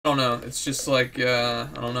don't know. It's just like, I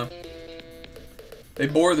don't know. They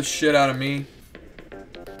bore the shit out of me.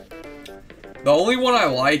 The only one I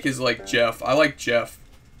like is, like, Jeff. I like Jeff.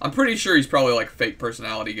 I'm pretty sure he's probably, like, a fake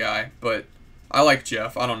personality guy, but I like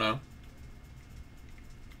Jeff. I don't know.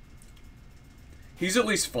 He's at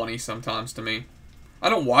least funny sometimes to me. I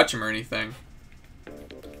don't watch him or anything.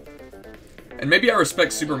 And maybe I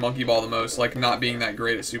respect Super Monkey Ball the most, like, not being that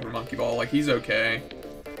great at Super Monkey Ball. Like, he's okay.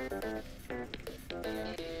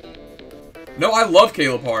 No, I love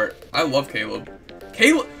Caleb Hart. I love Caleb.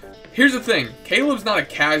 Here's the thing. Caleb's not a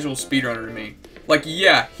casual speedrunner to me. Like,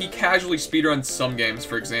 yeah, he casually speedruns some games,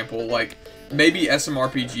 for example. Like, maybe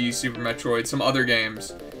SMRPG, Super Metroid, some other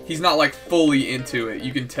games. He's not, like, fully into it.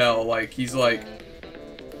 You can tell. Like, he's, like...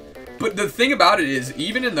 But the thing about it is,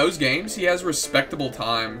 even in those games, he has respectable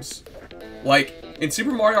times. Like, in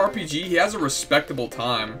Super Mario RPG, he has a respectable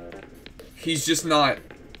time. He's just not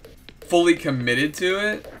fully committed to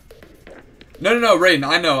it. No, Raiden,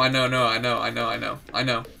 I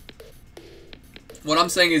know. What I'm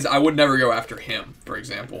saying is I would never go after him, for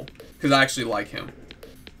example, because I actually like him.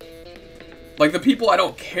 Like, the people I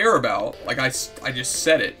don't care about, like, I just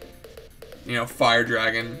said it. You know, Fire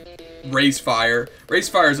Dragon, Raise Fire. Raise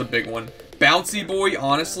Fire is a big one. Bouncy Boy,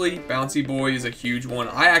 honestly, Bouncy Boy is a huge one.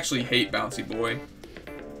 I actually hate Bouncy Boy.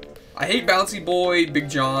 I hate Bouncy Boy, Big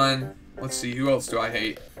John. Let's see, who else do I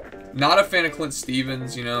hate? Not a fan of Clint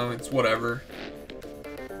Stevens, you know, it's whatever.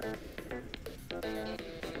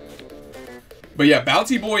 But yeah,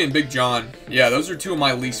 Bouncy Boy and Big John. Yeah, those are two of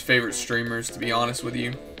my least favorite streamers, to be honest with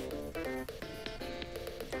you.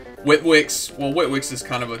 Witwix. Well, Witwix is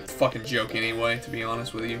kind of a fucking joke anyway, to be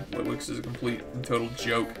honest with you. Witwix is a complete and total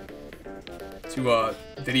joke to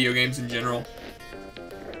video games in general.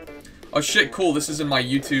 Oh shit, cool. This is in my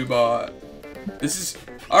YouTube, this is...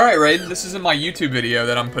 Alright, Raiden, this is in my YouTube video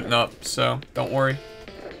that I'm putting up, so don't worry.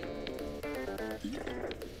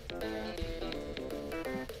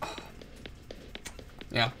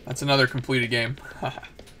 Yeah, that's another completed game.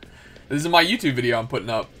 This is my YouTube video I'm putting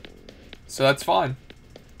up, so that's fine.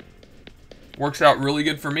 Works out really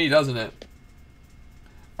good for me, doesn't it?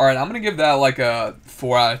 Alright, I'm going to give that like a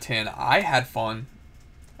 4 out of 10. I had fun.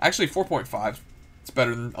 Actually, 4.5. It's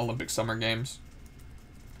better than Olympic Summer Games.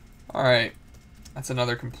 Alright. That's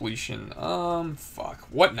another completion. Fuck.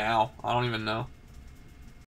 What now? I don't even know.